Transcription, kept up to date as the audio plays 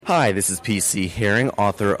Hi, this is P.C. Herring,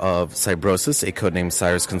 author of Cybrosis, a codename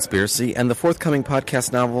Cyrus Conspiracy, and the forthcoming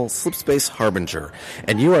podcast novel Slipspace Harbinger,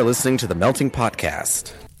 and you are listening to the Melting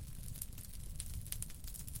Podcast.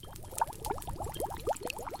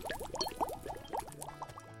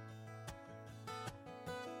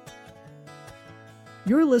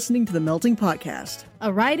 You're listening to the Melting Podcast,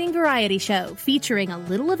 a writing variety show featuring a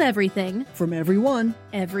little of everything from everyone,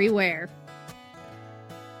 everywhere.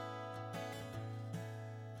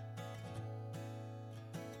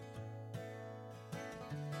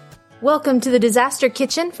 Welcome to the Disaster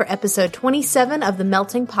Kitchen for episode 27 of the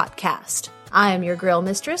Melting Podcast. I am your grill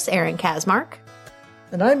mistress, Erin Kazmark.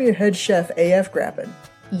 And I'm your head chef, A.F. Grappin.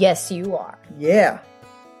 Yes, you are. Yeah.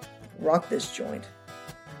 Rock this joint.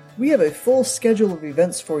 We have a full schedule of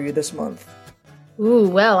events for you this month. Ooh,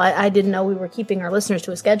 well, I didn't know we were keeping our listeners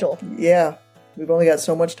to a schedule. Yeah. We've only got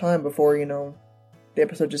so much time before, the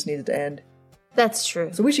episode just needed to end. That's true.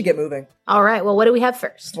 So we should get moving. All right, well, what do we have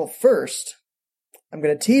first? Well, first, I'm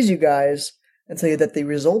going to tease you guys and tell you that the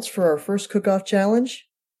results for our first cook-off challenge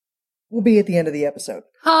will be at the end of the episode.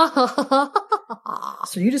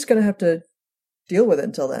 So you're just going to have to deal with it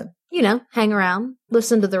until then. Hang around,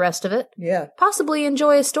 listen to the rest of it. Yeah. Possibly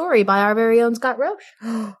enjoy a story by our very own Scott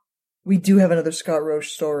Roche. We do have another Scott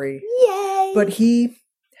Roche story. Yay! But he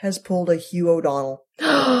has pulled a Hugh O'Donnell.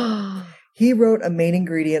 He wrote a main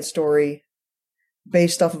ingredient story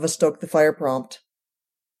based off of a Stoke the Fire prompt.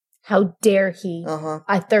 How dare he?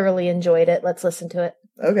 I thoroughly enjoyed it. Let's listen to it.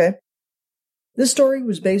 Okay. This story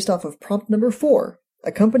was based off of prompt number 4.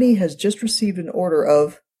 A company has just received an order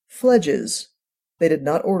of F.L.E.D.G.E.S. They did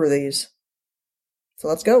not order these. So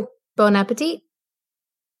let's go. Bon appetit.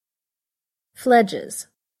 F.L.E.D.G.E.S.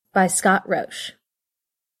 by Scott Roche.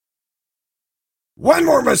 One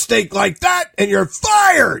more mistake like that and you're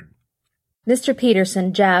fired! Mr.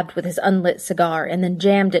 Peterson jabbed with his unlit cigar and then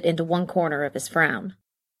jammed it into one corner of his frown.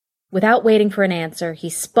 Without waiting for an answer, he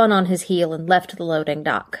spun on his heel and left the loading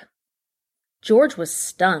dock. George was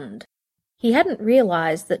stunned. He hadn't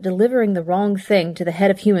realized that delivering the wrong thing to the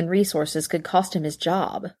head of human resources could cost him his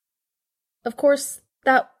job. Of course,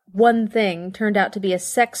 that one thing turned out to be a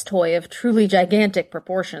sex toy of truly gigantic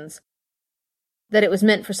proportions. That it was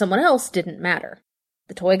meant for someone else didn't matter.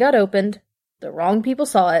 The toy got opened, the wrong people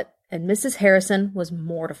saw it, and Mrs. Harrison was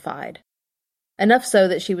mortified. Enough so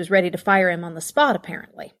that she was ready to fire him on the spot,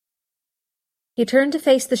 apparently. He turned to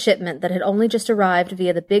face the shipment that had only just arrived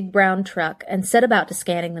via the big brown truck and set about to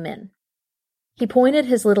scanning them in. He pointed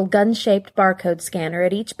his little gun-shaped barcode scanner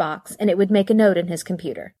at each box, and it would make a note in his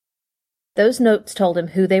computer. Those notes told him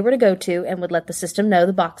who they were to go to and would let the system know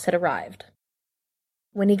the box had arrived.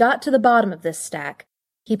 When he got to the bottom of this stack,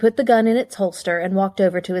 he put the gun in its holster and walked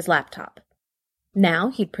over to his laptop. Now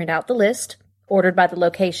he'd print out the list, ordered by the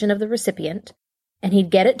location of the recipient, and he'd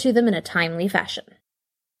get it to them in a timely fashion.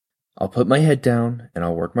 I'll put my head down, and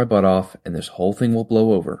I'll work my butt off, and this whole thing will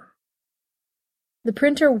blow over. The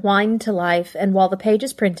printer whined to life, and while the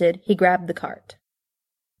pages printed, he grabbed the cart.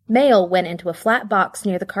 Mail went into a flat box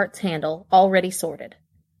near the cart's handle, already sorted.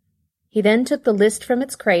 He then took the list from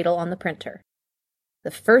its cradle on the printer. The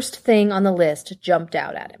first thing on the list jumped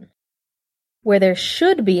out at him. Where there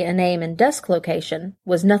should be a name and desk location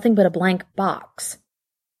was nothing but a blank box.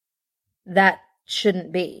 That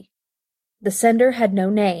shouldn't be. The sender had no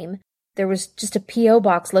name. There was just a P.O.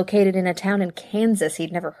 box located in a town in Kansas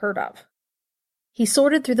he'd never heard of. He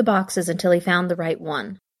sorted through the boxes until he found the right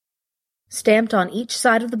one. Stamped on each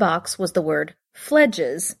side of the box was the word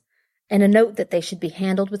F.L.E.D.G.E.S. and a note that they should be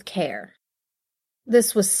handled with care.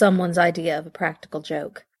 This was someone's idea of a practical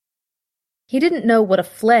joke. He didn't know what a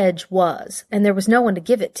fledge was, and there was no one to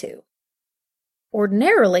give it to.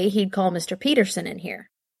 Ordinarily, he'd call Mr. Peterson in here.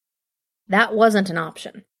 That wasn't an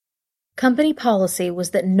option. Company policy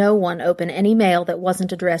was that no one open any mail that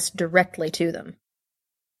wasn't addressed directly to them.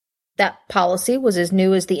 That policy was as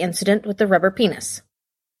new as the incident with the rubber penis.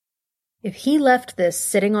 If he left this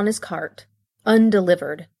sitting on his cart,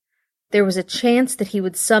 undelivered, there was a chance that he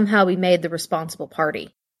would somehow be made the responsible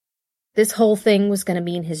party. This whole thing was going to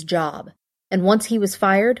mean his job, and once he was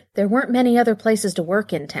fired, there weren't many other places to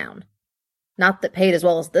work in town. Not that paid as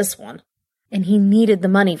well as this one, and he needed the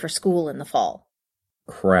money for school in the fall.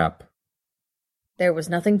 Crap. There was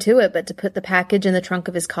nothing to it but to put the package in the trunk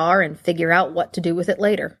of his car and figure out what to do with it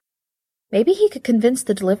later. Maybe he could convince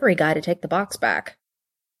the delivery guy to take the box back.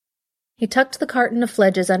 He tucked the carton of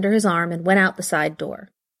F.L.E.D.G.E.S under his arm and went out the side door.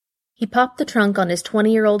 He popped the trunk on his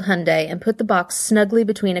 20-year-old Hyundai and put the box snugly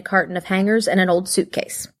between a carton of hangers and an old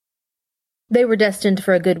suitcase. They were destined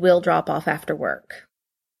for a Goodwill drop-off after work.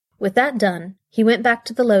 With that done, he went back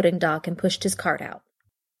to the loading dock and pushed his cart out.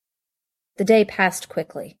 The day passed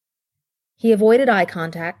quickly. He avoided eye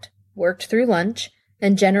contact, worked through lunch,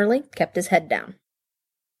 and generally kept his head down.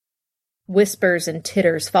 Whispers and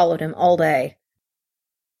titters followed him all day.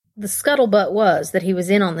 The scuttlebutt was that he was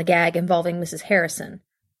in on the gag involving Mrs. Harrison,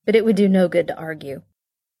 but it would do no good to argue.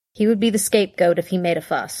 He would be the scapegoat if he made a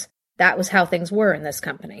fuss. That was how things were in this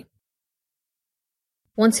company.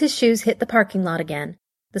 Once his shoes hit the parking lot again,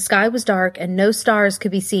 the sky was dark and no stars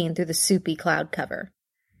could be seen through the soupy cloud cover.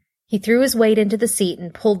 He threw his weight into the seat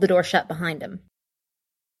and pulled the door shut behind him.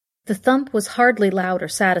 The thump was hardly loud or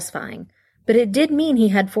satisfying, but it did mean he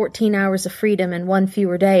had 14 hours of freedom and one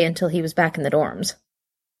fewer day until he was back in the dorms.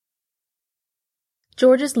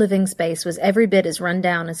 George's living space was every bit as run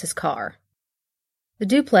down as his car. The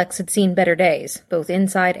duplex had seen better days, both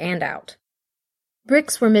inside and out.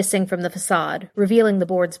 Bricks were missing from the facade, revealing the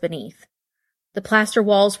boards beneath. The plaster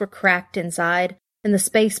walls were cracked inside, and the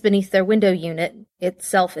space beneath their window unit,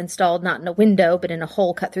 itself installed not in a window but in a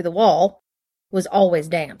hole cut through the wall, was always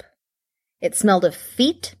damp. It smelled of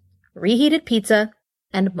feet, reheated pizza,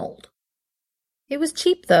 and mold. It was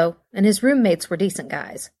cheap, though, and his roommates were decent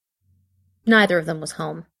guys. Neither of them was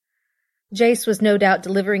home. Jace was no doubt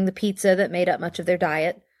delivering the pizza that made up much of their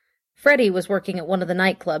diet. Freddie was working at one of the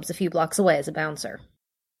nightclubs a few blocks away as a bouncer.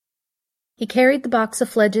 He carried the box of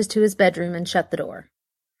F.L.E.D.G.E.S to his bedroom and shut the door.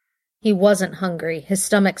 He wasn't hungry, his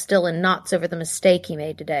stomach still in knots over the mistake he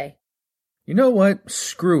made today. You know what?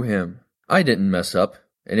 Screw him. I didn't mess up,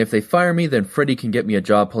 and if they fire me, then Freddie can get me a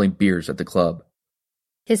job pulling beers at the club.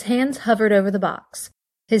 His hands hovered over the box,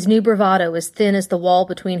 his new bravado as thin as the wall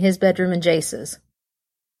between his bedroom and Jace's.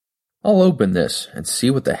 I'll open this and see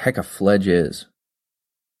what the heck a F.L.E.D.G.E is.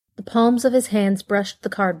 The palms of his hands brushed the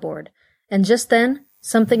cardboard, and just then,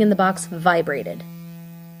 something in the box vibrated.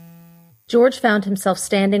 George found himself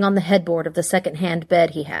standing on the headboard of the second-hand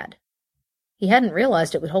bed he had. He hadn't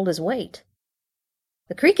realized it would hold his weight.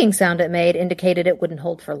 The creaking sound it made indicated it wouldn't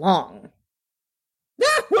hold for long.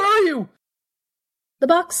 Ah, where are you? The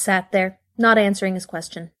box sat there, not answering his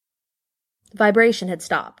question. The vibration had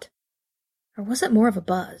stopped. Or was it more of a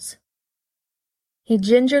buzz? He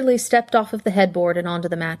gingerly stepped off of the headboard and onto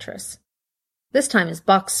the mattress. This time his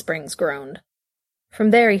box springs groaned.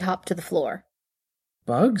 From there he hopped to the floor.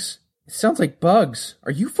 Bugs? It sounds like bugs.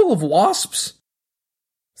 Are you full of wasps?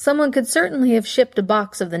 Someone could certainly have shipped a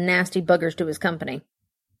box of the nasty buggers to his company.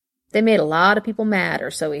 They made a lot of people mad,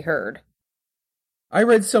 or so he heard. I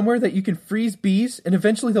read somewhere that you can freeze bees and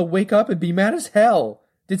eventually they'll wake up and be mad as hell.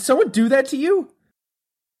 Did someone do that to you?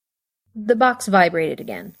 The box vibrated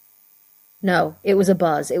again. No, it was a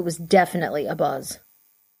buzz. It was definitely a buzz.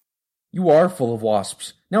 You are full of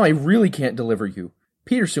wasps. Now I really can't deliver you.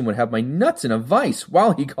 Peterson would have my nuts in a vice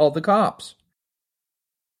while he called the cops.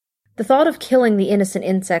 The thought of killing the innocent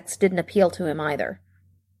insects didn't appeal to him either.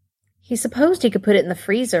 He supposed he could put it in the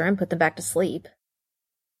freezer and put them back to sleep.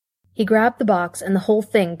 He grabbed the box and the whole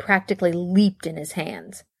thing practically leaped in his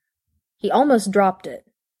hands. He almost dropped it,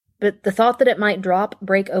 but the thought that it might drop,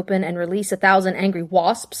 break open, and release 1,000 angry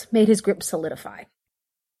wasps made his grip solidify.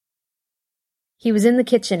 He was in the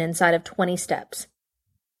kitchen inside of 20 steps.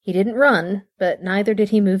 He didn't run, but neither did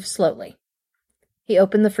he move slowly. He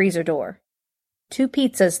opened the freezer door. 2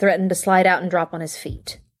 pizzas threatened to slide out and drop on his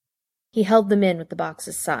feet. He held them in with the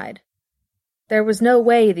box's side. There was no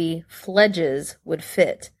way the F.L.E.D.G.E.S would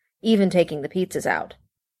fit, even taking the pizzas out.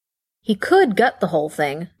 He could gut the whole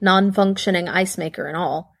thing, non-functioning ice maker and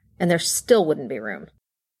all, and there still wouldn't be room.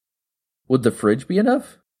 Would the fridge be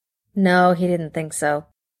enough? No, he didn't think so.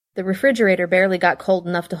 The refrigerator barely got cold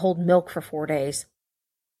enough to hold milk for 4 days.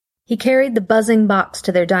 He carried the buzzing box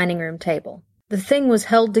to their dining room table. The thing was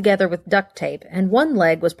held together with duct tape, and one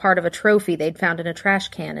leg was part of a trophy they'd found in a trash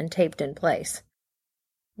can and taped in place.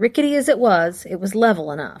 Rickety as it was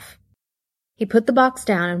level enough. He put the box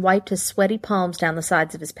down and wiped his sweaty palms down the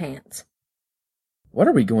sides of his pants. What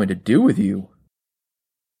are we going to do with you?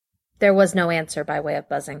 There was no answer by way of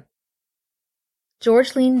buzzing.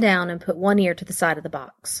 George leaned down and put one ear to the side of the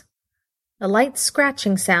box. A light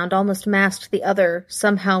scratching sound almost masked the other,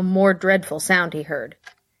 somehow more dreadful sound he heard.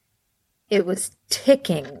 It was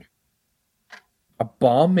ticking. A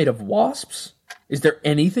bomb made of wasps? Is there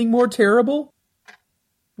anything more terrible?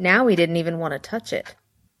 Now he didn't even want to touch it.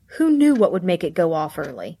 Who knew what would make it go off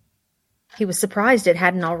early? He was surprised it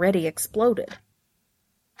hadn't already exploded.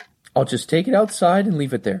 I'll just take it outside and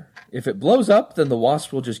leave it there. If it blows up, then the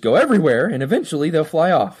wasps will just go everywhere, and eventually they'll fly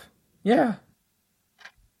off. Yeah.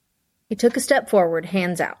 He took a step forward,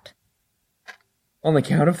 hands out. On the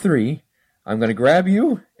count of 3, I'm going to grab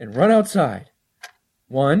you and run outside.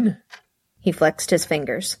 1. He flexed his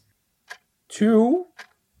fingers. 2.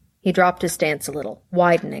 He dropped his stance a little,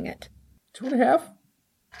 widening it. 2.5.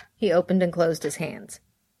 He opened and closed his hands.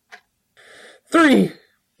 3!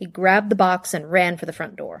 He grabbed the box and ran for the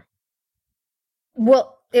front door.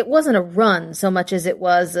 Well, it wasn't a run so much as it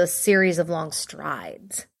was a series of long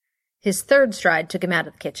strides. His third stride took him out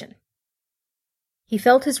of the kitchen. He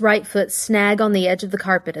felt his right foot snag on the edge of the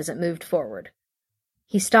carpet as it moved forward.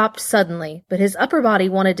 He stopped suddenly, but his upper body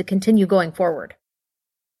wanted to continue going forward.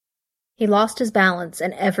 He lost his balance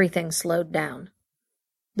and everything slowed down.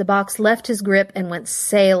 The box left his grip and went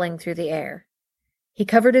sailing through the air. He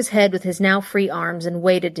covered his head with his now free arms and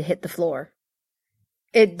waited to hit the floor.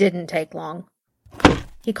 It didn't take long.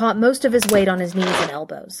 He caught most of his weight on his knees and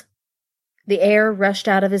elbows. The air rushed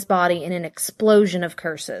out of his body in an explosion of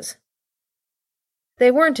curses. They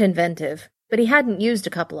weren't inventive, but he hadn't used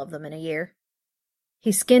a couple of them in a year.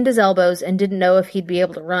 He skinned his elbows and didn't know if he'd be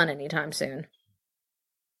able to run anytime soon.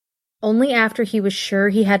 Only after he was sure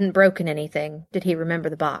he hadn't broken anything did he remember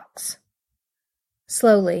the box.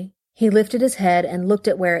 Slowly, he lifted his head and looked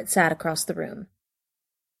at where it sat across the room.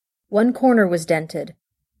 One corner was dented,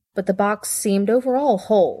 but the box seemed overall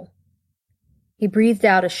whole. He breathed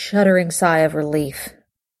out a shuddering sigh of relief.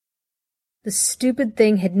 The stupid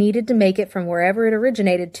thing had needed to make it from wherever it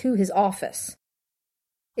originated to his office.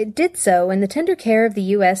 It did so in the tender care of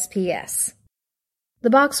the USPS. The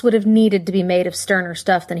box would have needed to be made of sterner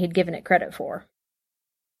stuff than he'd given it credit for.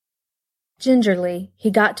 Gingerly, he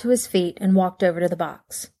got to his feet and walked over to the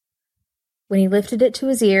box. When he lifted it to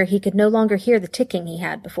his ear, he could no longer hear the ticking he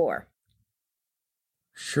had before.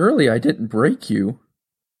 Surely I didn't break you.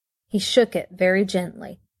 He shook it very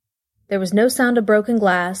gently. There was no sound of broken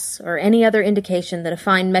glass or any other indication that a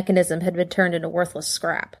fine mechanism had been turned into worthless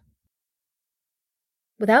scrap.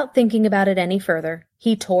 Without thinking about it any further,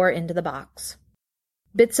 he tore into the box.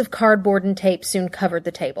 Bits of cardboard and tape soon covered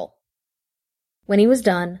the table. When he was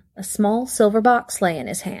done, a small silver box lay in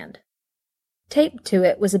his hand. Taped to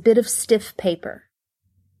it was a bit of stiff paper.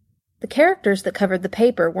 The characters that covered the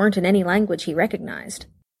paper weren't in any language he recognized.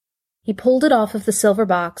 He pulled it off of the silver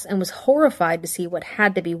box and was horrified to see what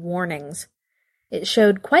had to be warnings. It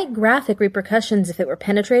showed quite graphic repercussions if it were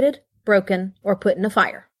penetrated, broken, or put in a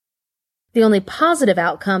fire. The only positive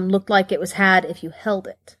outcome looked like it was had if you held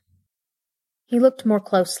it. He looked more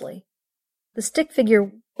closely. The stick figure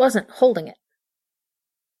wasn't holding it.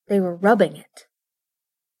 They were rubbing it.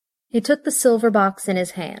 He took the silver box in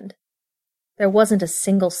his hand. There wasn't a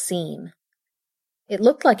single seam. It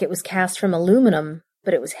looked like it was cast from aluminum,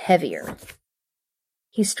 but it was heavier.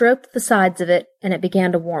 He stroked the sides of it, and it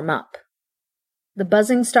began to warm up. The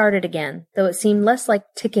buzzing started again, though it seemed less like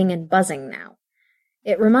ticking and buzzing now.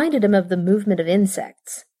 It reminded him of the movement of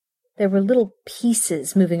insects. There were little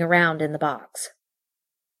pieces moving around in the box.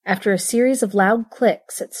 After a series of loud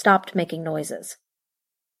clicks, it stopped making noises.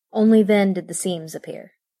 Only then did the seams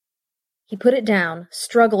appear. He put it down,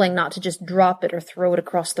 struggling not to just drop it or throw it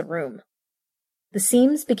across the room. The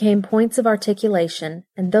seams became points of articulation,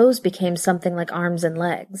 and those became something like arms and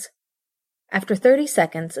legs. After 30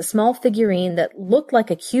 seconds, a small figurine that looked like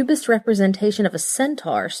a cubist representation of a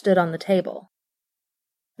centaur stood on the table.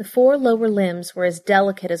 The 4 lower limbs were as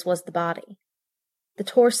delicate as was the body. The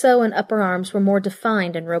torso and upper arms were more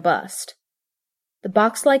defined and robust. The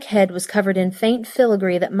box-like head was covered in faint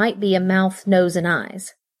filigree that might be a mouth, nose, and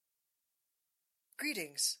eyes.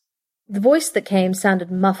 Greetings. The voice that came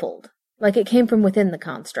sounded muffled, like it came from within the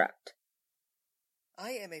construct.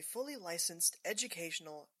 I am a fully licensed,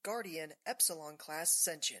 educational, guardian, Epsilon-class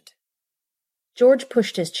sentient. George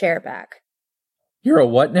pushed his chair back. You're a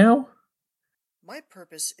what now? My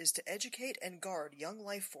purpose is to educate and guard young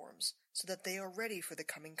life forms so that they are ready for the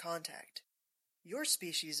coming contact. Your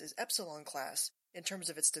species is Epsilon-class in terms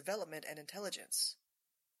of its development and intelligence.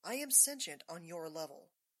 I am sentient on your level.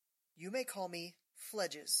 You may call me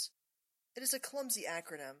F.L.E.D.G.E.S. It is a clumsy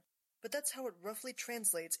acronym, but that's how it roughly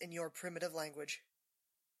translates in your primitive language.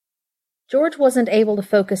 George wasn't able to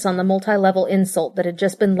focus on the multi-level insult that had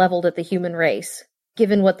just been leveled at the human race,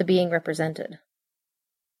 given what the being represented.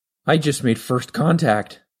 I just made first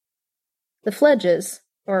contact. The F.L.E.G.E.S,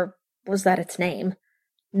 or was that its name,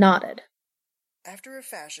 nodded. After a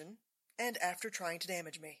fashion, and after trying to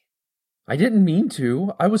damage me. I didn't mean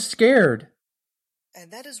to. I was scared.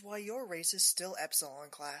 And that is why your race is still Epsilon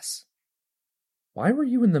class. Why were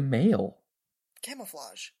you in the mail?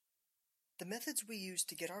 Camouflage. The methods we use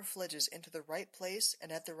to get our F.L.E.G.E.S into the right place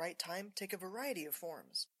and at the right time take a variety of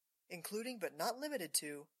forms, including but not limited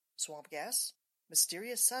to swamp gas,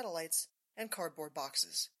 mysterious satellites, and cardboard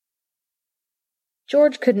boxes.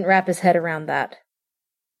 George couldn't wrap his head around that.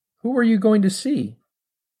 Who are you going to see?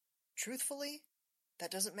 Truthfully,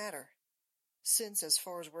 that doesn't matter. Since, as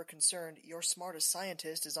far as we're concerned, your smartest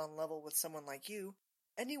scientist is on level with someone like you,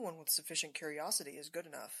 Anyone with sufficient curiosity is good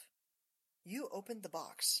enough. You opened the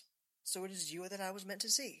box, so it is you that I was meant to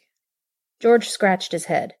see. George scratched his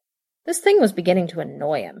head. This thing was beginning to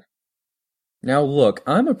annoy him. Now look,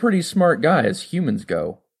 I'm a pretty smart guy as humans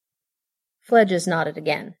go. F.L.E.D.G.E.S nodded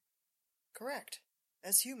again. Correct,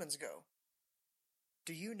 as humans go.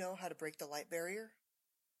 Do you know how to break the light barrier?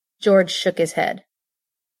 George shook his head.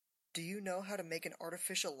 Do you know how to make an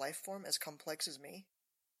artificial life form as complex as me?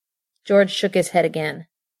 George shook his head again.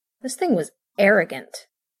 This thing was arrogant.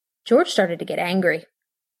 George started to get angry.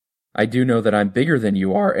 I do know that I'm bigger than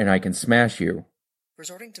you are, and I can smash you.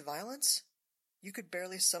 Resorting to violence? You could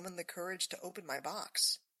barely summon the courage to open my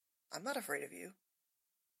box. I'm not afraid of you.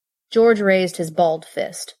 George raised his balled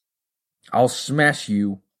fist. I'll smash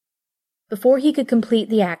you. Before he could complete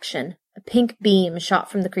the action, a pink beam shot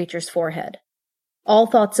from the creature's forehead. All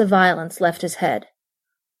thoughts of violence left his head.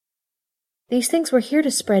 These things were here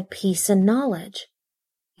to spread peace and knowledge.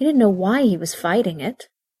 He didn't know why he was fighting it.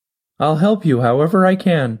 I'll help you however I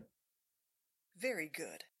can. Very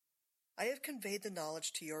good. I have conveyed the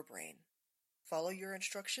knowledge to your brain. Follow your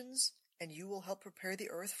instructions, and you will help prepare the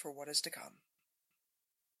Earth for what is to come.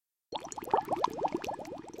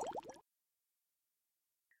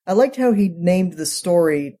 I liked how he named the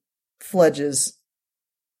story F.L.E.G.E.S.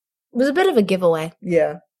 It was a bit of a giveaway.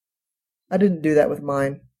 Yeah. I didn't do that with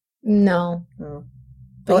mine. No. Oh.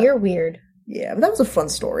 But you're weird. Yeah, but that was a fun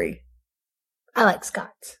story. I like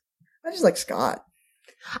Scott. I just like Scott.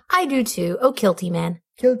 I do too. Oh, Kilty Man.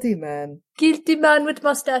 Guilty man. Guilty man with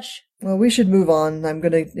mustache. Well, we should move on. I'm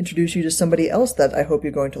going to introduce you to somebody else that I hope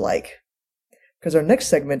you're going to like. Because our next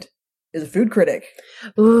segment is a food critic.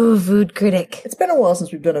 Ooh, food critic. It's been a while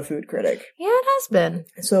since we've done a food critic. Yeah, it has been.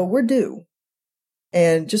 So we're due.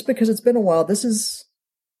 And just because it's been a while, this is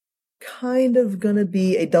kind of going to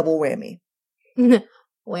be a double whammy.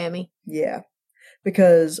 Whammy. Yeah.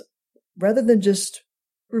 Because rather than just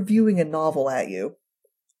reviewing a novel at you.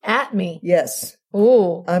 At me. Yes.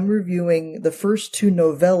 Ooh. I'm reviewing the first 2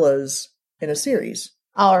 novellas in a series.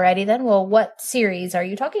 Alrighty then. Well, what series are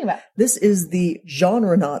you talking about? This is the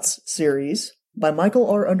Genrenauts series by Michael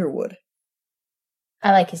R. Underwood.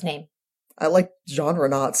 I like his name. I like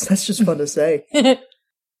Genrenauts. That's just fun to say.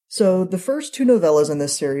 So the first 2 novellas in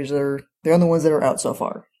this series they're the only ones that are out so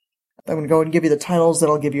far. I'm going to go and give you the titles, then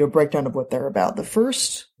I'll give you a breakdown of what they're about. The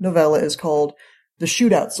first novella is called The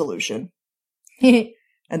Shootout Solution.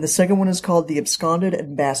 And the second one is called The Absconded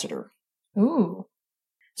Ambassador. Ooh.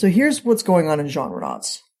 So here's what's going on in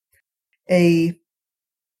Genrenauts. A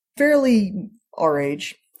fairly our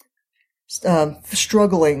age,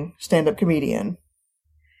 struggling stand-up comedian,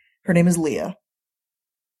 her name is Leah,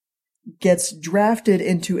 gets drafted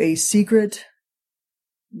into a secret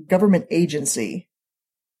government agency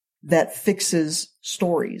that fixes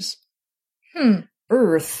stories.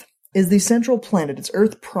 Earth is the central planet. It's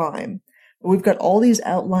Earth Prime. We've got all these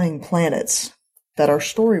outlying planets that are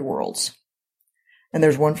story worlds. And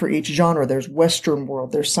there's one for each genre. There's Western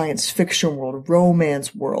world, there's science fiction world,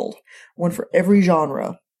 romance world, one for every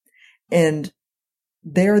genre. And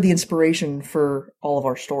they're the inspiration for all of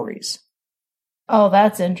our stories. Oh,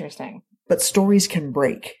 that's interesting. But stories can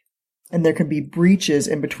break. And there can be breaches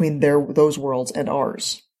in between those worlds and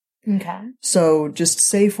ours. Okay. So just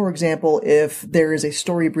say, for example, if there is a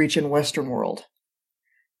story breach in Western world,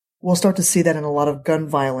 we'll start to see that in a lot of gun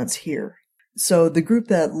violence here. So the group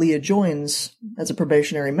that Leah joins as a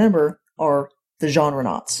probationary member are the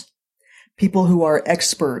Genrenauts. People who are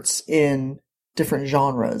experts in different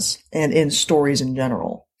genres and in stories in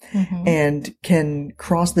general. Mm-hmm. And can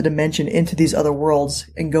cross the dimension into these other worlds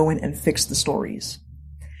and go in and fix the stories.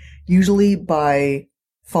 Usually by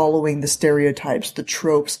following the stereotypes, the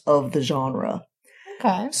tropes of the genre.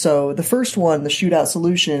 Okay. So the first one, the Shootout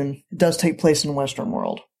Solution, does take place in Western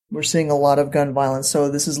world. We're seeing a lot of gun violence, so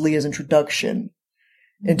this is Leah's introduction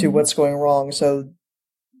into what's going wrong. So,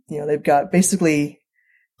 they've got basically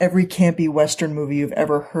every campy Western movie you've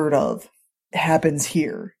ever heard of happens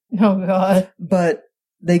here. Oh, God. But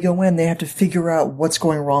they go in, they have to figure out what's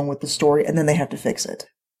going wrong with the story, and then they have to fix it.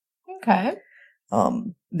 Okay.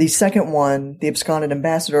 The second one, The Absconded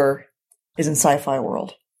Ambassador, is in sci-fi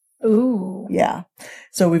world. Ooh. Yeah.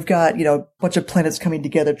 So we've got, a bunch of planets coming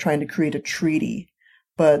together trying to create a treaty.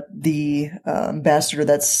 But the ambassador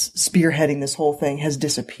that's spearheading this whole thing has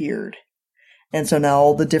disappeared. And so now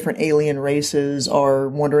all the different alien races are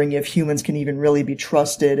wondering if humans can even really be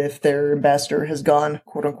trusted if their ambassador has gone,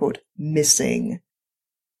 quote unquote, missing.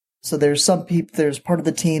 So there's there's part of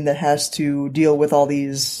the team that has to deal with all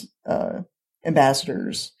these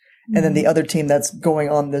ambassadors. Mm-hmm. And then the other team that's going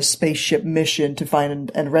on this spaceship mission to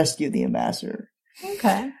find and rescue the ambassador.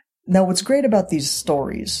 Okay. Now, what's great about these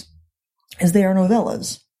stories is they are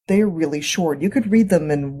novellas. They are really short. You could read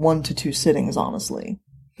them in 1 to 2 sittings, honestly.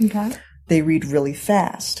 Okay. They read really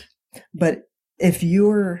fast. But if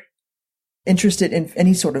you're interested in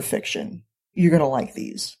any sort of fiction, you're going to like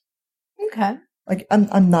these. Okay. Like,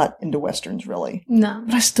 I'm not into Westerns, really. No.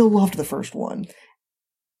 But I still loved the first one.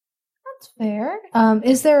 That's fair.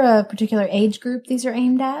 Is there a particular age group these are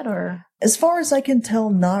aimed at, or? As far as I can tell,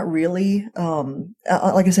 not really.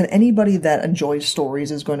 Like I said, anybody that enjoys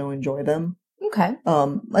stories is going to enjoy them. Okay.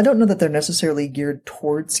 I don't know that they're necessarily geared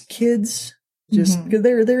towards kids, just because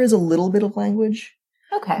there is a little bit of language.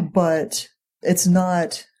 Okay. But it's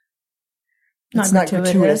not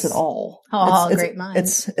gratuitous at all. Great mind.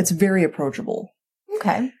 It's very approachable.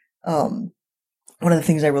 Okay. One of the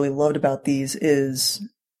things I really loved about these is,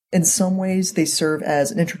 in some ways, they serve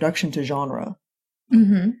as an introduction to genre.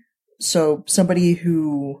 Mm-hmm. So somebody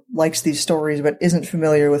who likes these stories but isn't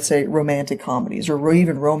familiar with, say, romantic comedies or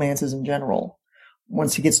even romances in general,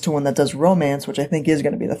 once he gets to one that does romance, which I think is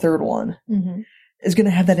going to be the third one, is going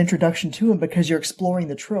to have that introduction to him because you're exploring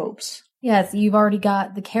the tropes. Yes, you've already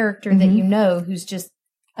got the character that you know who's just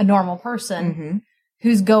a normal person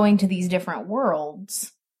who's going to these different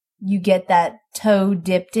worlds. You get that toe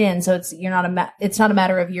dipped in, so it's not a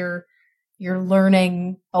matter of you're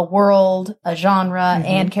learning a world, a genre,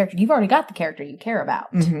 and character. You've already got the character you care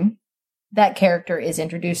about. That character is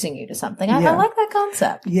introducing you to something. I like that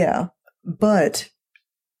concept. Yeah, but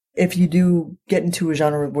if you do get into a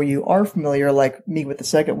genre where you are familiar, like me with the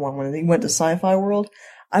second one, when he went to sci-fi world,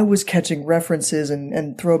 I was catching references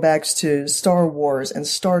and throwbacks to Star Wars and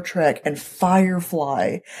Star Trek and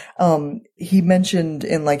Firefly. He mentioned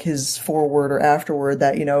in like his foreword or afterward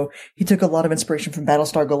that, he took a lot of inspiration from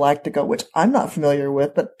Battlestar Galactica, which I'm not familiar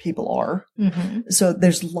with, but people are. So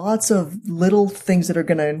there's lots of little things that are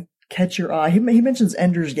going to catch your eye. He mentions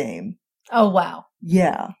Ender's Game. Oh, wow.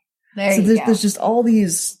 Yeah. There's just all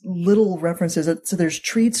these little references. So there's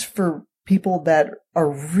treats for people that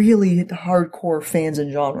are really hardcore fans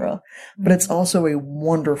in genre, but it's also a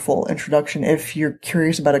wonderful introduction if you're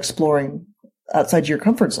curious about exploring outside your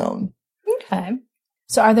comfort zone. Okay.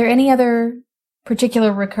 So are there any other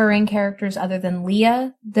particular recurring characters other than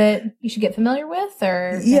Leah that you should get familiar with?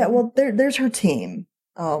 Or yeah, well, there's her team,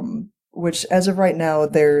 which as of right now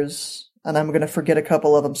there's, and I'm going to forget a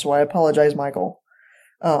couple of them, so I apologize, Michael.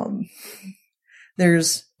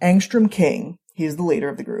 There's Angstrom King. He's the leader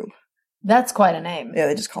of the group. That's quite a name. Yeah,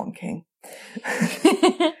 they just call him King.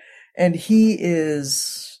 And he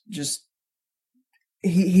is just,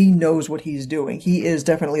 he knows what he's doing. He is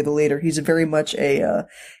definitely the leader. He's very much a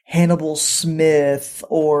Hannibal Smith,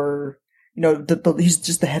 or, he's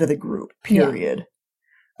just the head of the group, period.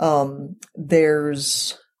 Yeah.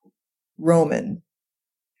 There's Roman,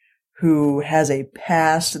 who has a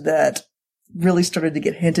past that really started to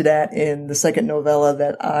get hinted at in the second novella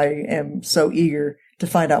that I am so eager to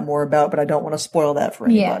find out more about, but I don't want to spoil that for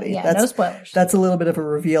anybody. Yeah, no spoilers. That's a little bit of a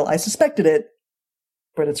reveal. I suspected it,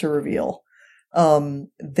 but it's a reveal. I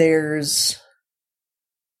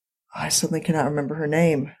suddenly cannot remember her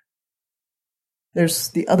name. There's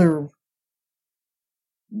the other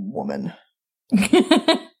woman.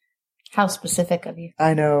 How specific of you.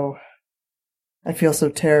 I know. I feel so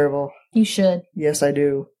terrible. You should. Yes, I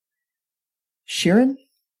do. Sheeran?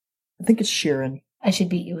 I think it's Sheeran. I should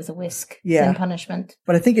beat you with a whisk. Yeah. In punishment.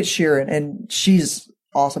 But I think it's Sheeran, and she's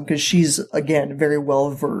awesome because she's, again, very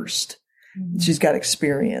well versed. She's got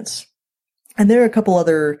experience. And there are a couple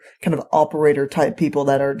other kind of operator type people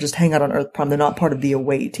that are just hang out on Earth Prime. They're not part of the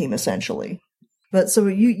away team, essentially. But so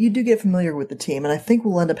you do get familiar with the team, and I think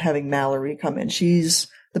we'll end up having Mallory come in. She's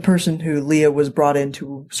the person who Leah was brought in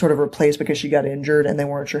to sort of replace because she got injured and they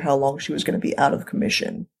weren't sure how long she was going to be out of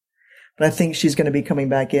commission. But I think she's going to be coming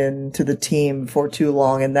back into the team for too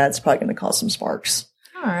long, and that's probably going to cause some sparks.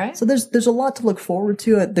 All right. So there's a lot to look forward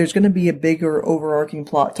to. There's going to be a bigger overarching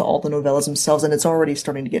plot to all the novellas themselves, and it's already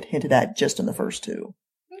starting to get hinted at just in the first two.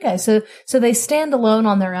 Okay, so they stand alone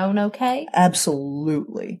on their own, okay?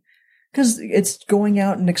 Absolutely. Because it's going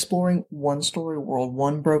out and exploring one story world,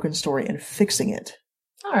 one broken story, and fixing it.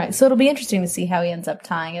 All right, so it'll be interesting to see how he ends up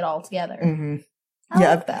tying it all together. Mm-hmm. I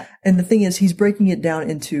like that. And the thing is, he's breaking it down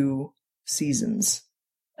into seasons.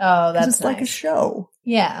 Oh, that's it's nice. Like a show.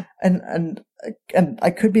 Yeah. And I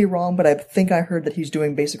could be wrong, but I think I heard that he's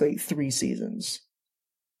doing basically 3 seasons.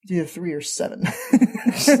 It's either 3 or 7.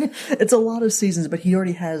 It's a lot of seasons, but he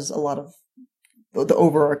already has a lot of the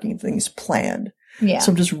overarching things planned. Yeah.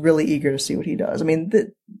 So I'm just really eager to see what he does. I mean,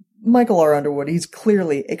 Michael R. Underwood, he's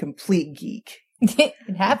clearly a complete geek. It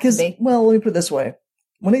has to be. Well, let me put it this way.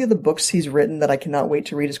 One of the books he's written that I cannot wait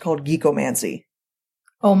to read is called Geekomancy.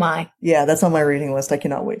 Oh my. Yeah, that's on my reading list. I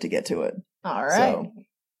cannot wait to get to it. All right.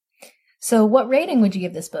 So what rating would you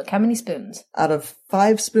give this book? How many spoons? Out of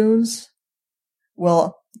 5 spoons,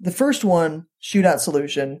 well, the first one, Shootout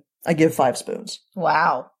Solution, I give 5 spoons.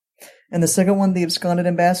 Wow. And the second one, The Absconded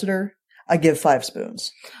Ambassador, I give 5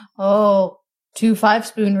 spoons. Oh, 2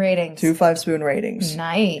 5-spoon ratings. 2 5-spoon ratings.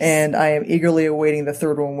 Nice. And I am eagerly awaiting the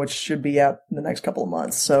third one, which should be out in the next couple of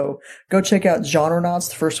months. So go check out Genrenauts.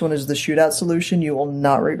 The first one is The Shootout Solution. You will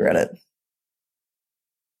not regret it.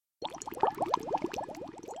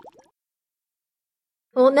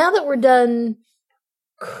 Well, now that we're done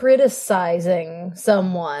criticizing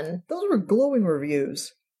someone. Those were glowing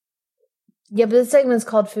reviews. Yeah, but the segment's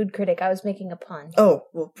called Food Critic. I was making a pun. Oh,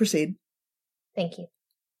 well, proceed. Thank you.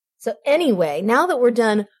 So anyway, now that we're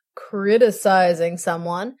done criticizing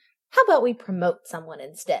someone, how about we promote someone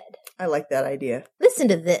instead? I like that idea. Listen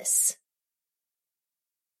to this.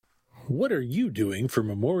 What are you doing for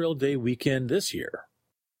Memorial Day weekend this year?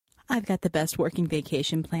 I've got the best working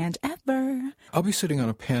vacation planned ever. I'll be sitting on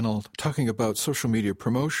a panel talking about social media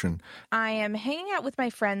promotion. I am hanging out with my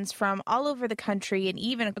friends from all over the country and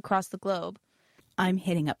even across the globe. I'm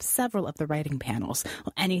hitting up several of the writing panels.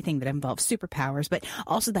 Anything that involves superpowers, but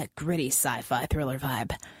also that gritty sci-fi thriller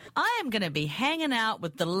vibe. I am going to be hanging out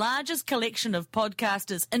with the largest collection of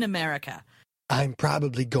podcasters in America. I'm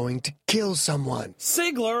probably going to kill someone.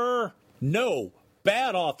 Sigler! No!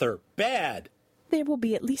 Bad author! Bad! There will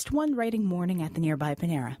be at least one writing morning at the nearby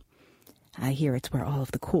Panera. I hear it's where all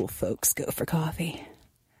of the cool folks go for coffee.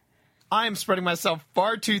 I am spreading myself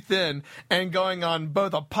far too thin and going on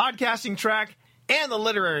both a podcasting track and the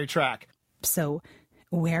literary track. So,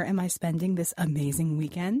 where am I spending this amazing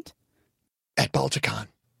weekend? At Balticon.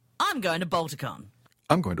 I'm going to Balticon.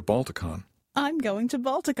 I'm going to Balticon. I'm going to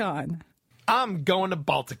Balticon. I'm going to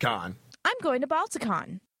Balticon. I'm going to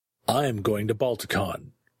Balticon. I am going to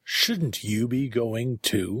Balticon. Shouldn't you be going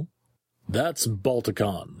too? That's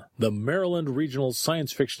Balticon, the Maryland Regional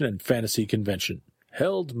Science Fiction and Fantasy Convention,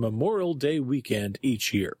 held Memorial Day weekend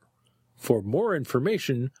each year. For more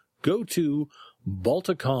information, go to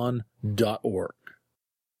balticon.org.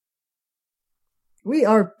 We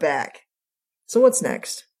are back. So what's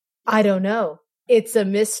next? I don't know. It's a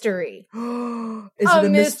mystery. Is it a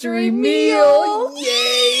mystery meal?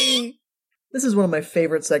 Yay! This is one of my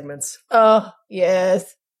favorite segments. Oh,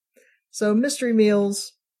 yes. So mystery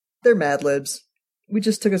meals, they're Mad Libs. We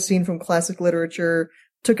just took a scene from classic literature,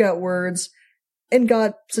 took out words, and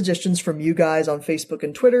got suggestions from you guys on Facebook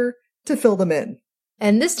and Twitter to fill them in.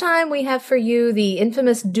 And this time we have for you the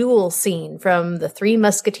infamous duel scene from The Three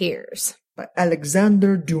Musketeers. By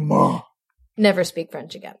Alexandre Dumas. Never speak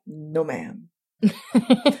French again. No, ma'am. Now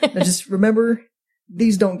just remember,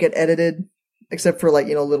 these don't get edited, except for a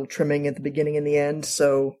little trimming at the beginning and the end,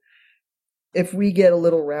 so if we get a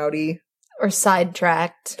little rowdy or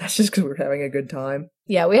sidetracked, that's just because we're having a good time.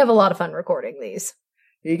 Yeah, we have a lot of fun recording these.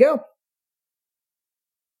 Here you go.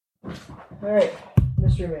 All right,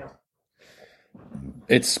 mystery mail.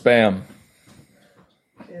 It's spam.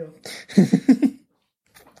 Ew.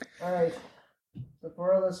 All right. So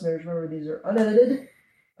for our listeners, remember these are unedited.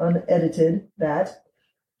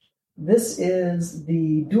 This is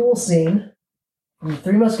the duel scene from The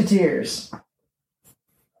Three Musketeers.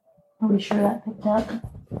 Are we sure that picked up?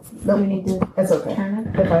 No, Do we need to that's okay. turn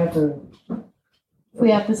it? If I have to... We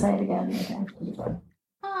have to say it again. Okay.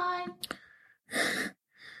 Hi.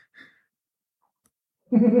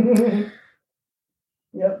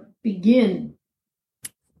 Yep. Begin.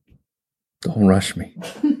 Don't rush me.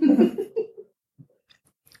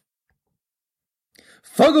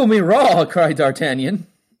 Fuggle me raw, cried D'Artagnan.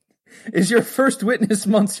 Is your first witness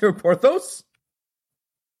Monsieur Porthos?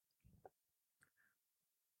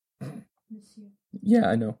 Yeah,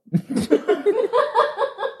 I know.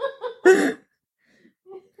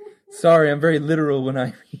 Sorry, I'm very literal when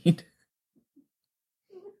I read.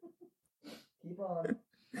 Keep on.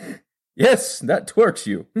 Yes, that twerks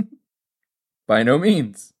you. By no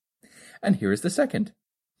means. And here is the second.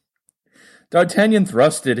 D'Artagnan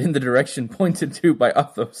thrusted in the direction pointed to by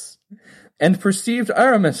Athos, and perceived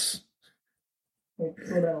Aramis. Slow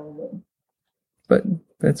down a little bit. But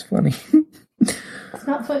that's funny. It's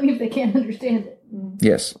not funny if they can't understand it.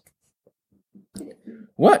 Yes.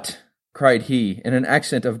 What? Cried he, in an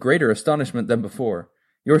accent of greater astonishment than before.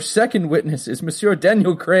 Your second witness is Monsieur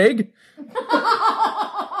Daniel Craig?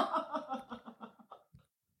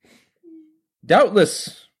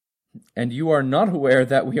 Doubtless. And you are not aware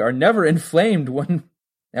that we are never inflamed when...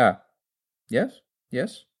 Yes?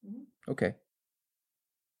 Yes? Okay.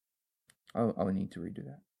 I'll need to redo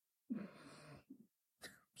that.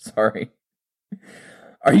 Sorry.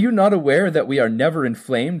 Are you not aware that we are never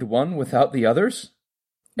inflamed one without the others?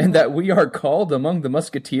 And that we are called among the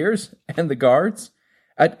musketeers and the guards,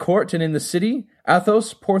 at court and in the city,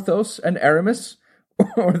 Athos, Porthos, and Aramis,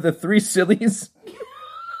 or the three sillies?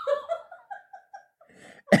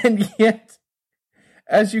 And yet,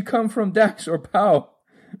 as you come from Dax or Pau,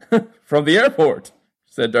 from the airport,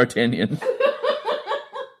 said D'Artagnan.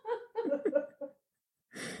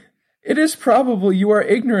 It is probable you are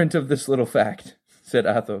ignorant of this little fact, said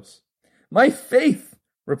Athos. My faith,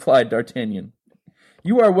 replied D'Artagnan.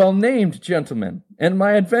 You are well named, gentlemen, and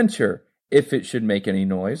my adventure, if it should make any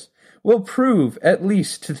noise, will prove at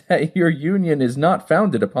least that your union is not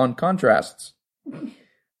founded upon contrasts.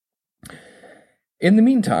 In the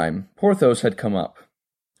meantime, Porthos had come up,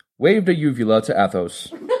 waved a uvula to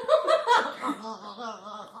Athos,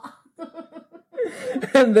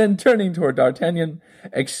 and then turning toward D'Artagnan,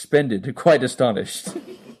 expended, quite astonished.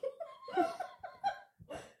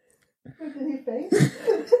 What did he face?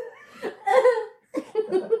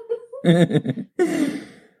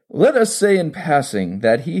 Let us say in passing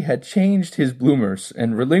that he had changed his bloomers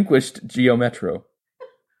and relinquished Geometro.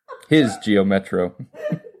 His Geometro.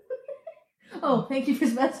 Oh, thank you for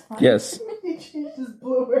specifying. Yes. He changed his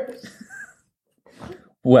bloomers.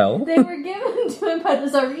 Well. They were given to him by the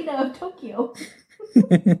Tsarina of Tokyo.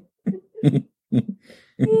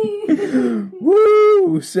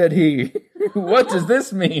 Woo, said he. What does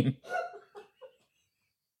this mean?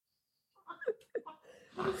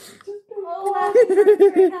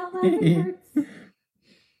 You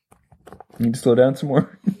need to slow down some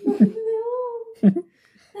more. No.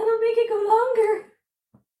 That'll make it go longer.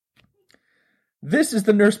 This is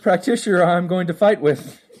the nurse practitioner I'm going to fight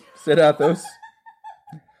with, said Athos,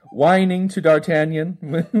 whining to D'Artagnan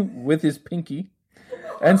with his pinky,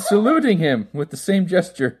 and saluting him with the same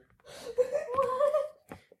gesture.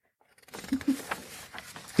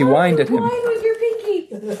 He whined at him. Whine with your pinky.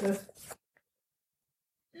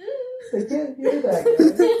 They can't hear that,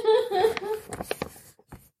 guys.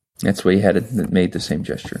 That's why he had it made the same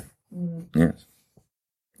gesture. Yes.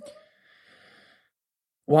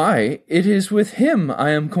 Why, it is with him I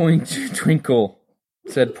am going to twinkle,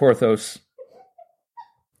 said Porthos.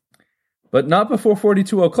 But not before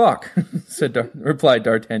 42 o'clock, replied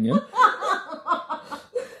D'Artagnan.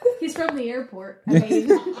 He's from the airport. I mean.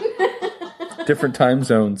 Different time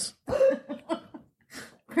zones.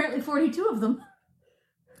 Apparently 42 of them.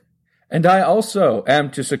 And I also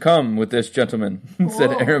am to succumb with this gentleman,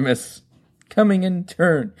 said Aramis, coming in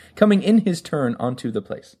his turn onto the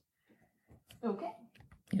place. Okay.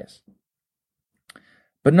 Yes.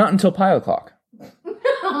 But not until pie o'clock,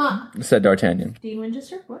 said D'Artagnan. Dean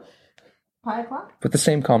Winchester, what? Pie o'clock? With the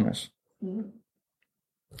same calmness.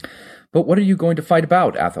 But what are you going to fight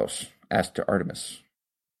about, Athos? Asked Aramis.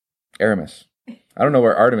 I don't know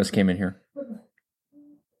where Artemis came in here.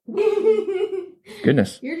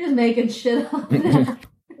 Goodness. You're just making shit up now.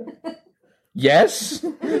 Yes?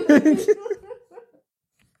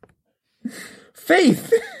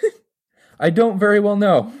 Faith! I don't very well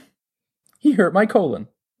know. He hurt my colon.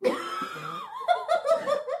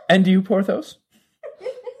 And you, Porthos?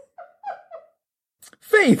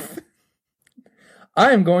 Faith!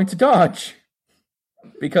 I am going to dodge.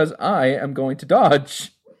 Because I am going to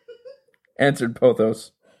dodge, answered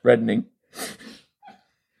Porthos, reddening.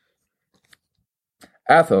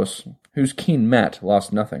 Athos, whose keen mat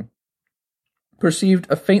lost nothing, perceived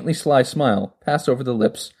a faintly sly smile pass over the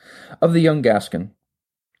lips of the young Gascon,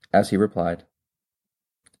 as he replied,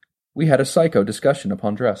 "We had a psycho discussion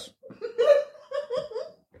upon dress."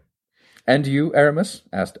 "And you, Aramis?"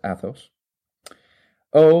 asked Athos.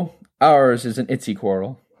 "Oh, ours is an itsy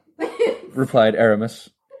quarrel," replied Aramis,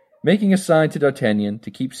 making a sign to D'Artagnan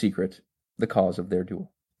to keep secret the cause of their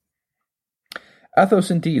duel.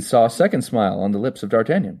 Athos indeed saw a second smile on the lips of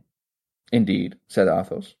D'Artagnan. "Indeed," said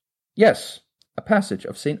Athos. "Yes, a passage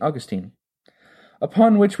of St. Augustine."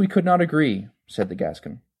 "Upon which we could not agree," said the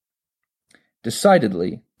Gascon.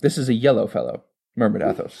 "Decidedly, this is a yellow fellow," murmured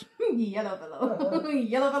Athos. Yellow fellow.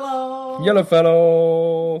 Yellow fellow. Yellow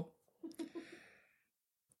fellow.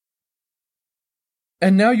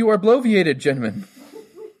 "And now you are bloviated, gentlemen,"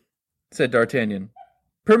 said D'Artagnan.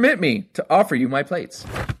 "Permit me to offer you my plates."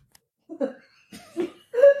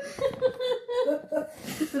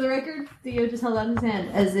 For the record, Theo just held out his hand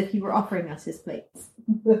as if he were offering us his plates.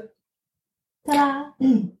 Ta-da!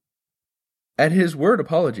 At his word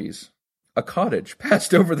apologies, a cottage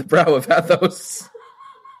passed over the brow of Athos.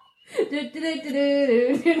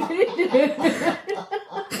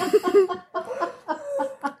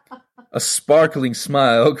 A sparkling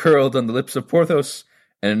smile curled on the lips of Porthos,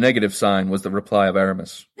 and a negative sign was the reply of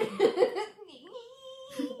Aramis.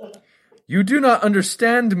 You do not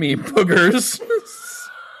understand me, boogers,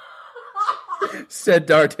 said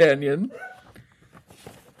D'Artagnan,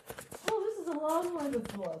 Oh, this is a long one.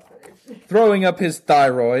 throwing up his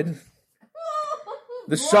thyroid,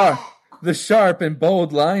 the sharp and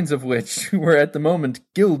bold lines of which were at the moment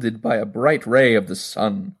gilded by a bright ray of the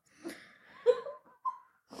sun.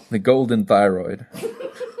 The golden thyroid.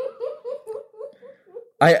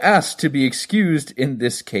 I ask to be excused in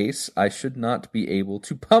this case. I should not be able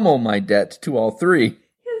to pummel my debt to all three. He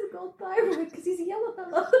has a gold thyroid because he's a yellow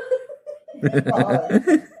fellow.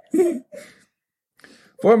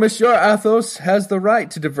 For Monsieur Athos has the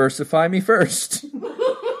right to diversify me first.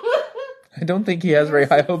 I don't think he has very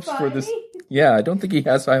high hopes for this. Yeah, I don't think he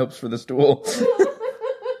has high hopes for this duel.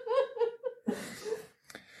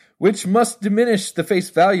 Which must diminish the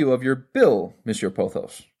face value of your bill, Monsieur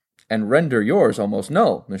Porthos, and render yours almost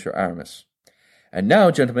null, Monsieur Aramis. And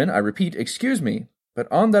now, gentlemen, I repeat, excuse me, but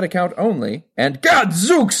on that account only, and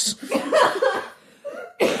Gadzooks!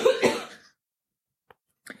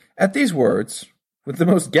 At these words, with the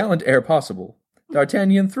most gallant air possible,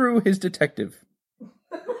 D'Artagnan threw his detective.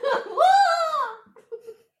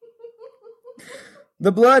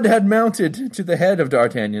 The blood had mounted to the head of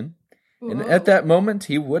D'Artagnan, and at that moment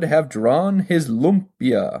he would have drawn his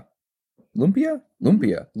lumpia. Lumpia?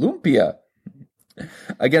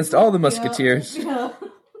 Against all the musketeers.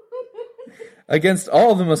 Against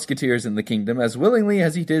all the musketeers in the kingdom, as willingly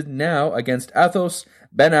as he did now against Athos,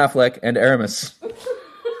 Ben Affleck, and Aramis.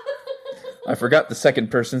 I forgot the second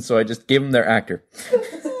person, so I just gave him their actor.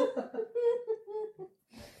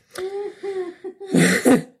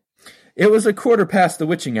 It was 1:15 the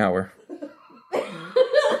witching hour. We've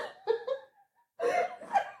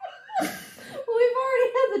already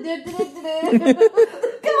had the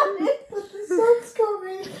the sun's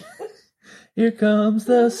coming. Here comes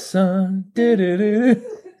the sun. Anyway.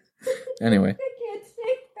 I can't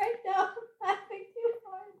sing right now. I'm laughing too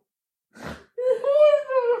hard.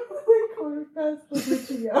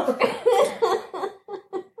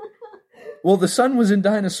 Well, the sun was in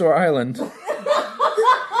Dinosaur Island.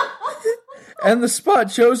 And the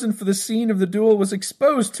spot chosen for the scene of the duel was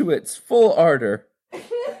exposed to its full ardor.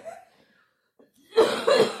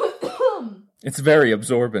 It's very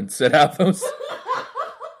absorbent, said Athos,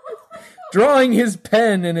 drawing his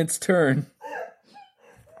pen in its turn.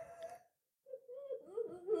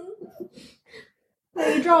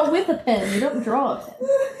 Well, you draw with a pen, you don't draw a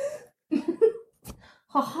pen.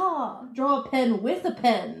 Ha! Draw a pen with a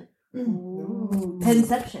pen. Ooh,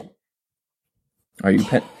 penception. Are you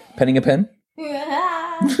penning a pen?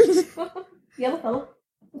 Yellow fellow.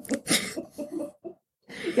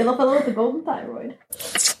 Yellow fellow with a golden thyroid.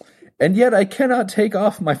 And yet I cannot take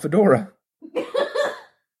off my fedora.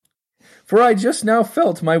 For I just now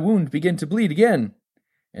felt my wound begin to bleed again,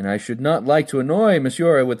 and I should not like to annoy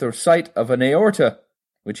Monsieur with the sight of an aorta,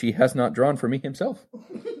 which he has not drawn for me himself.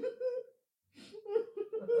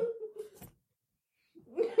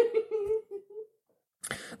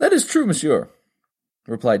 That is true, Monsieur,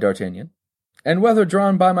 replied D'Artagnan, and whether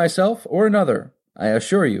drawn by myself or another, I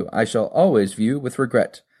assure you I shall always view with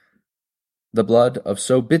regret the blood of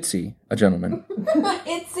so bitsy a gentleman.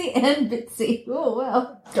 Itsy and bitsy. Oh,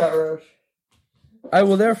 well. Got Roche. I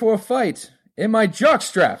will therefore fight in my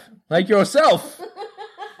jockstrap, like yourself.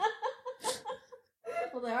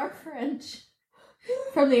 Well, they are French.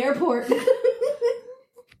 From the airport.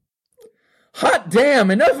 Hot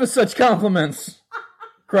damn, enough of such compliments,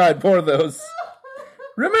 cried Porthos.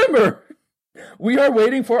 Remember, we are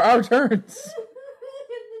waiting for our turns.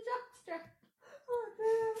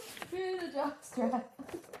 In the jockstrap.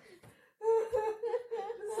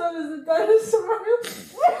 The sun is a dinosaur.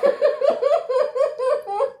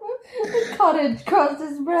 The cottage crossed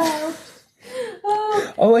his brow.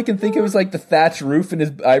 Oh. All I can think of is like the thatch roof and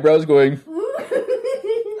his eyebrows going.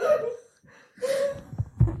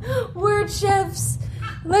 Word chefs,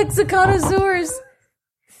 lexiconosaurs,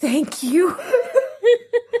 thank you.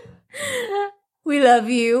 We love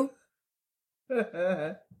you.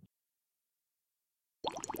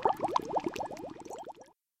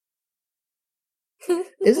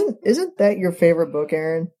 Isn't that your favorite book,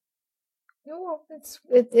 Aaron? No, it's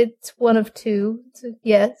one of two.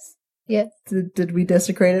 Yes. Did we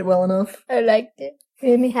desecrate it well enough? I liked it.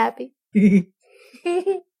 Made me happy. I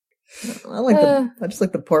just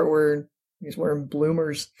like the part where he's wearing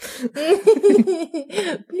bloomers.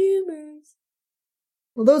 Bloomers.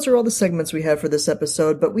 Well, those are all the segments we have for this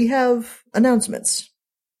episode, but we have announcements.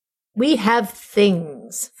 We have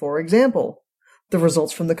things. For example, the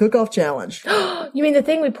results from the cook-off challenge. You mean the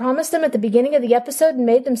thing we promised them at the beginning of the episode and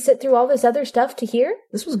made them sit through all this other stuff to hear?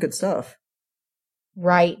 This was good stuff.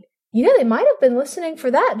 Right. You know, they might have been listening for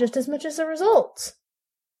that just as much as the results.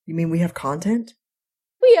 You mean we have content?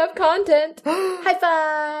 We have content. High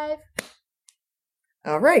five.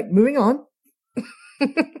 All right, moving on.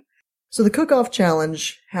 So the cook-off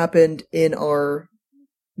challenge happened in our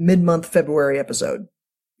mid-month February episode,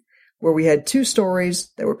 where we had 2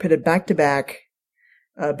 stories that were pitted back-to-back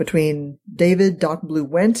between David Doc Blue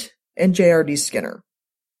Went and J.R.D. Skinner.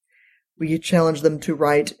 We challenged them to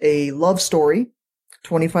write a love story,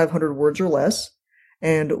 2,500 words or less,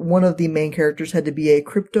 and one of the main characters had to be a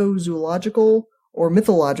cryptozoological or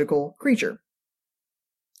mythological creature.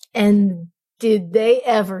 And did they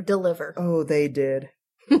ever deliver? Oh, they did.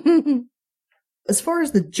 As far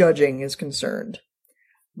as the judging is concerned,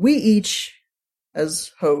 we each,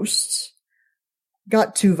 as hosts,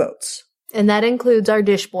 got 2 votes. And that includes our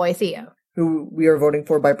dish boy, Theo. Who we are voting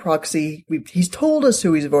for by proxy. He's told us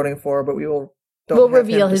who he's voting for, but we'll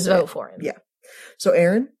reveal his vote for him. Yeah. So,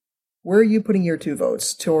 Aaron, where are you putting your 2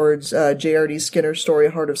 votes? Towards J.R.D. Skinner's story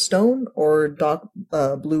Heart of Stone or Doc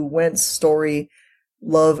Blue Went's story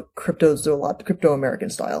Love Crypto-American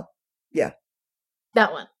Style? Yeah.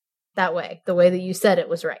 That one. That way. The way that you said it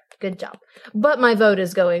was right. Good job. But my vote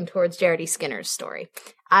is going towards J.R.D. Skinner's story.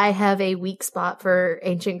 I have a weak spot for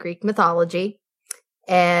ancient Greek mythology,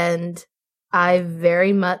 and I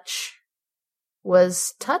very much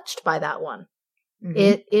was touched by that one.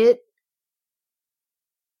 Mm-hmm.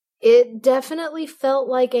 It definitely felt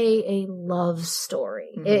like a love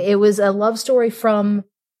story. Mm-hmm. It was a love story from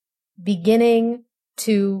beginning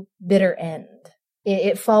to bitter end.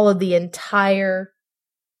 It followed the entire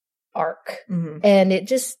arc. Mm-hmm. And it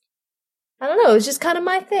just, I don't know, it was just kind of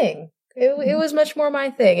my thing. It was much more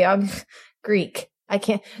my thing. I'm Greek. I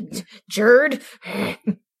can't. Jerd,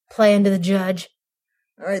 playing to the judge.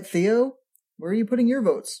 All right, Theo, where are you putting your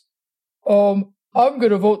votes? I'm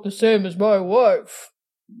gonna vote the same as my wife.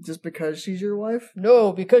 Just because she's your wife?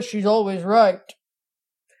 No, because she's always right.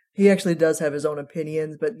 He actually does have his own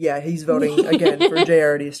opinions, but yeah, he's voting again for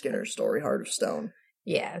J.R.D. Skinner's story, Heart of Stone.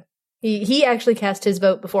 Yeah. He actually cast his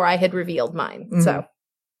vote before I had revealed mine, so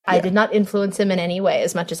I did not influence him in any way,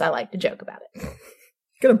 as much as I like to joke about it.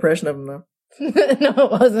 Good impression of him, though. No,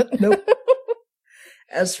 it wasn't. Nope.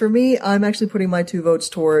 As for me, I'm actually putting my 2 votes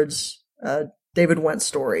towards David Went's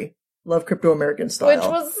story, Love Crypto-American Style. Which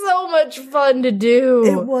was so much fun to do.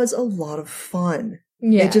 It was a lot of fun.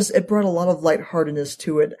 Yeah. It brought a lot of lightheartedness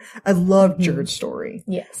to it. I loved Jerd's story.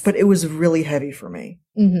 Yes. But it was really heavy for me.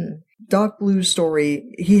 Mm-hmm. Doc Blue's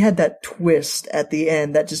story, he had that twist at the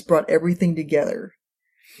end that just brought everything together.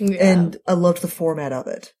 Yeah. And I loved the format of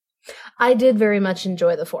it. I did very much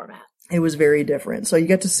enjoy the format. It was very different. So you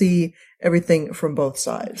get to see everything from both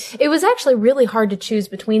sides. It was actually really hard to choose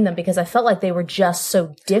between them because I felt like they were just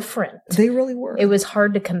so different. They really were. It was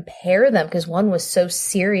hard to compare them because one was so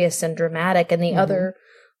serious and dramatic and the other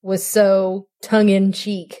was so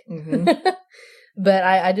tongue-in-cheek. Mm-hmm. But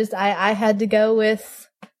I had to go with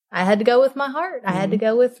my heart. I had to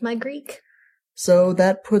go with my Greek. So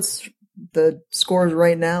that puts the scores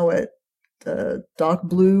right now at Doc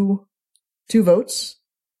Blue 2 votes.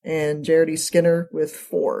 And J.R.D. Skinner with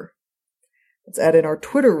 4. Let's add in our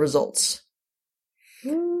Twitter results.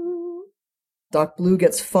 Doc Blue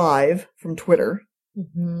gets 5 from Twitter,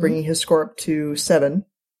 bringing his score up to 7.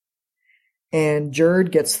 And Jerd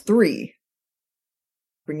gets 3,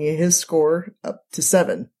 bringing his score up to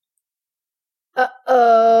 7.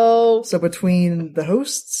 Uh-oh. So between the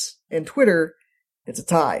hosts and Twitter, it's a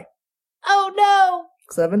tie. Oh, no.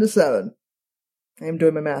 7-7. I am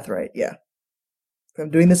doing my math right, yeah. I'm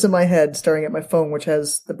doing this in my head, staring at my phone, which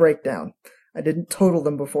has the breakdown. I didn't total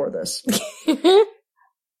them before this.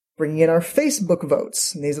 Bringing in our Facebook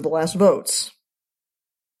votes, and these are the last votes.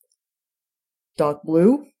 Doc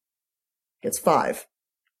Blue gets 5.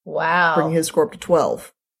 Wow. Bringing his score up to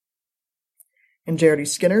 12. And J.R.D.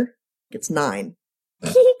 Skinner gets 9.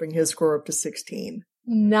 Bringing his score up to 16.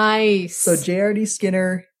 Nice. So J.R.D.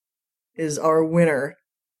 Skinner is our winner.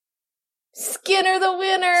 Skinner the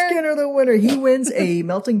winner! Skinner the winner. He wins a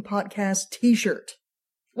Melting Podcast t-shirt.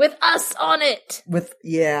 With us on it!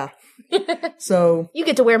 Yeah. So. You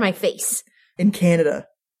get to wear my face. In Canada.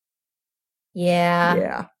 Yeah.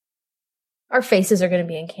 Yeah. Our faces are going to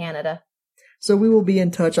be in Canada. So we will be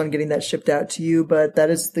in touch on getting that shipped out to you, but that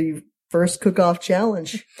is the first cook-off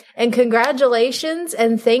challenge. And congratulations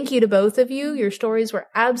and thank you to both of you. Your stories were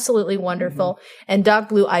absolutely wonderful. And Doc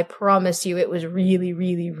Blue, I promise you, it was really,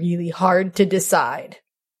 really, really hard to decide.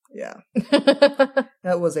 Yeah.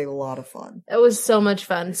 That was a lot of fun. It was so much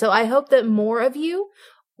fun. So I hope that more of you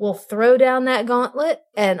will throw down that gauntlet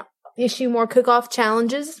and issue more cook-off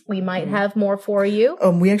challenges. We might have more for you.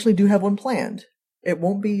 We actually do have one planned. It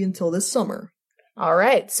won't be until this summer. All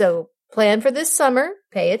right, so plan for this summer.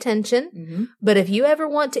 Pay attention. Mm-hmm. But if you ever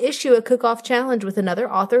want to issue a cook-off challenge with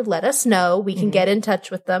another author, let us know. We can get in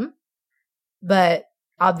touch with them. But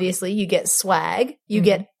obviously, you get swag. You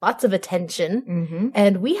get lots of attention.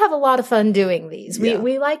 And we have a lot of fun doing these. Yeah.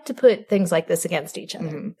 We like to put things like this against each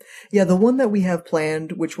other. Yeah, the one that we have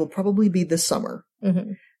planned, which will probably be this summer,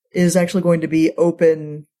 is actually going to be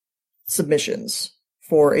open submissions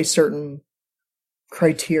for a certain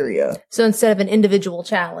criteria. So instead of an individual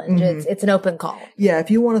challenge, it's an open call. Yeah,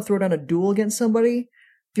 if you want to throw down a duel against somebody,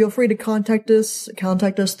 feel free to contact us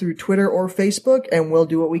through Twitter or Facebook, and we'll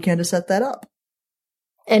do what we can to set that up.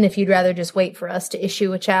 And if you'd rather just wait for us to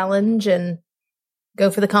issue a challenge and go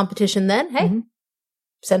for the competition then, hey,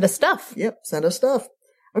 send us stuff. Yep, send us stuff.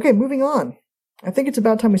 Okay, moving on. I think it's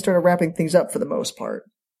about time we started wrapping things up for the most part.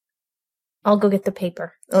 I'll go get the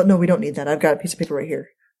paper. Oh, no, we don't need that. I've got a piece of paper right here.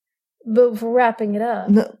 But for wrapping it up.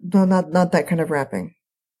 No, not that kind of wrapping.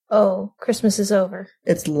 Oh, Christmas is over.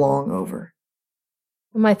 It's long over.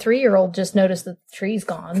 My 3-year-old just noticed that the tree's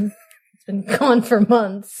gone. It's been gone for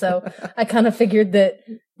months, so I kind of figured that,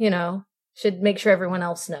 should make sure everyone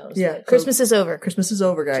else knows. Yeah. Christmas is over. Christmas is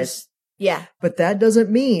over, guys. Yeah. But that doesn't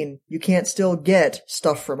mean you can't still get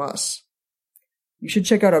stuff from us. You should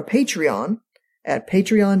check out our Patreon at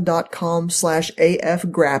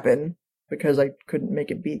patreon.com/afgrappin, because I couldn't make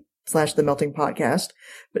it be /the Melting Podcast.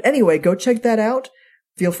 But anyway, go check that out.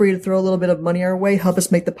 Feel free to throw a little bit of money our way. Help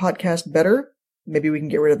us make the podcast better. Maybe we can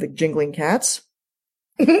get rid of the jingling cats.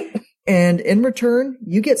 And in return,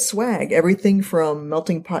 you get swag. Everything from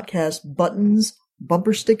Melting Podcast buttons,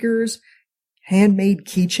 bumper stickers, handmade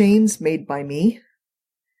keychains made by me,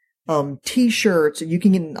 t-shirts. You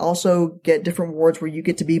can also get different rewards where you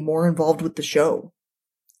get to be more involved with the show.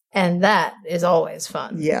 And that is always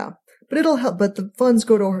fun. Yeah. But it'll help, but the funds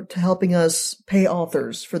go to helping us pay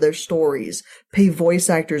authors for their stories, pay voice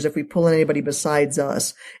actors if we pull in anybody besides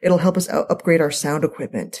us. It'll help us upgrade our sound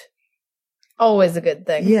equipment. Always a good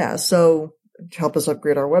thing. Yeah, so help us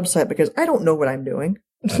upgrade our website because I don't know what I'm doing.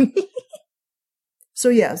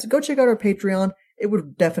 So go check out our Patreon. It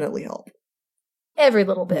would definitely help. Every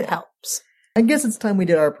little bit helps. I guess it's time we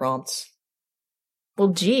did our prompts. Well,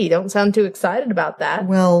 gee, don't sound too excited about that.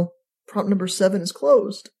 Well, prompt number 7 is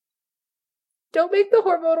closed. Don't make the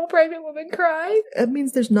hormonal pregnant woman cry. That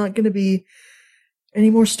means there's not going to be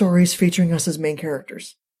any more stories featuring us as main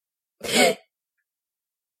characters.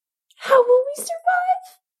 How will we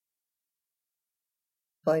survive?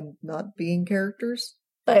 By not being characters?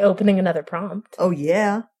 By opening another prompt. Oh,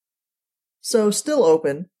 yeah. So, still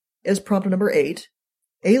open is prompt number 8.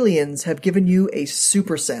 Aliens have given you a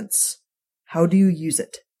super sense. How do you use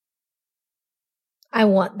it? I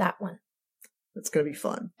want that one. That's going to be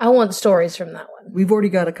fun. I want stories from that one. We've already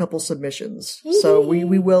got a couple submissions. So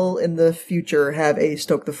we will, in the future, have a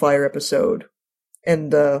Stoke the Fire episode.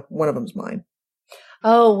 And one of them's mine.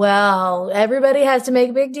 Oh, well, everybody has to make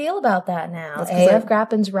a big deal about that now. A.F.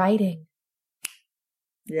 Grappin's writing.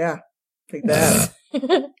 Yeah, take that.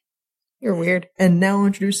 You're weird. And now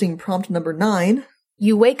introducing prompt number 9.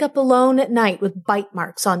 You wake up alone at night with bite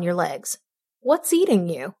marks on your legs. What's eating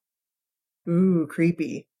you? Ooh,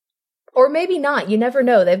 creepy. Or maybe not. You never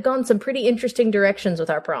know. They've gone some pretty interesting directions with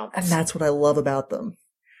our prompts. And that's what I love about them.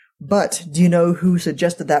 But do you know who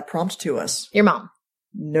suggested that prompt to us? Your mom.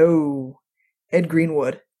 No. Ed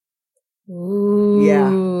Greenwood. Ooh. Yeah.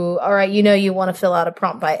 All right, you want to fill out a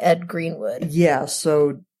prompt by Ed Greenwood. Yeah,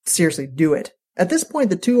 so seriously, do it. At this point,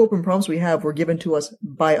 the 2 open prompts we have were given to us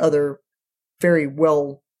by other very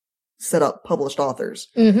well set up published authors.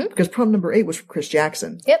 Mm-hmm. Because prompt number 8 was from Chris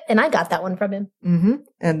Jackson. Yep, and I got that one from him. Mm-hmm.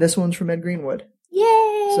 And this one's from Ed Greenwood.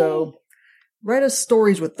 Yay! So write us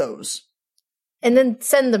stories with those. And then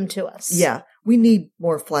send them to us. Yeah. We need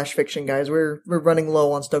more flash fiction, guys. We're running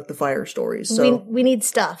low on Stoke the Fire stories. So we need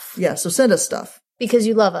stuff. Yeah, so send us stuff. Because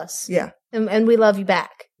you love us. Yeah. And we love you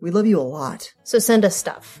back. We love you a lot. So send us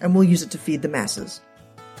stuff. And we'll use it to feed the masses.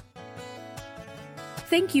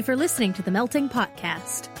 Thank you for listening to the Melting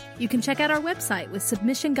Podcast. You can check out our website with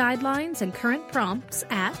submission guidelines and current prompts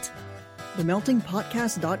at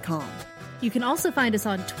themeltingpodcast.com. You can also find us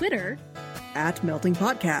on Twitter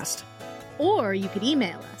 @meltingpodcast. Or you could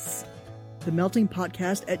email us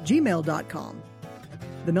themeltingpodcast@gmail.com.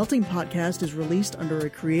 The Melting Podcast is released under a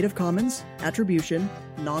Creative Commons, Attribution,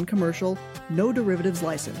 Non-Commercial, No Derivatives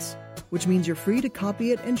license, which means you're free to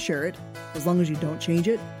copy it and share it, as long as you don't change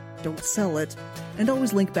it, don't sell it, and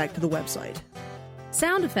always link back to the website.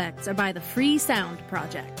 Sound effects are by the Free Sound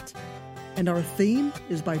Project. And our theme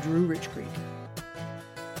is by Drew Rich Creek.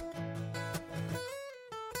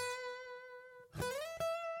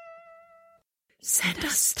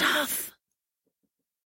 stuff.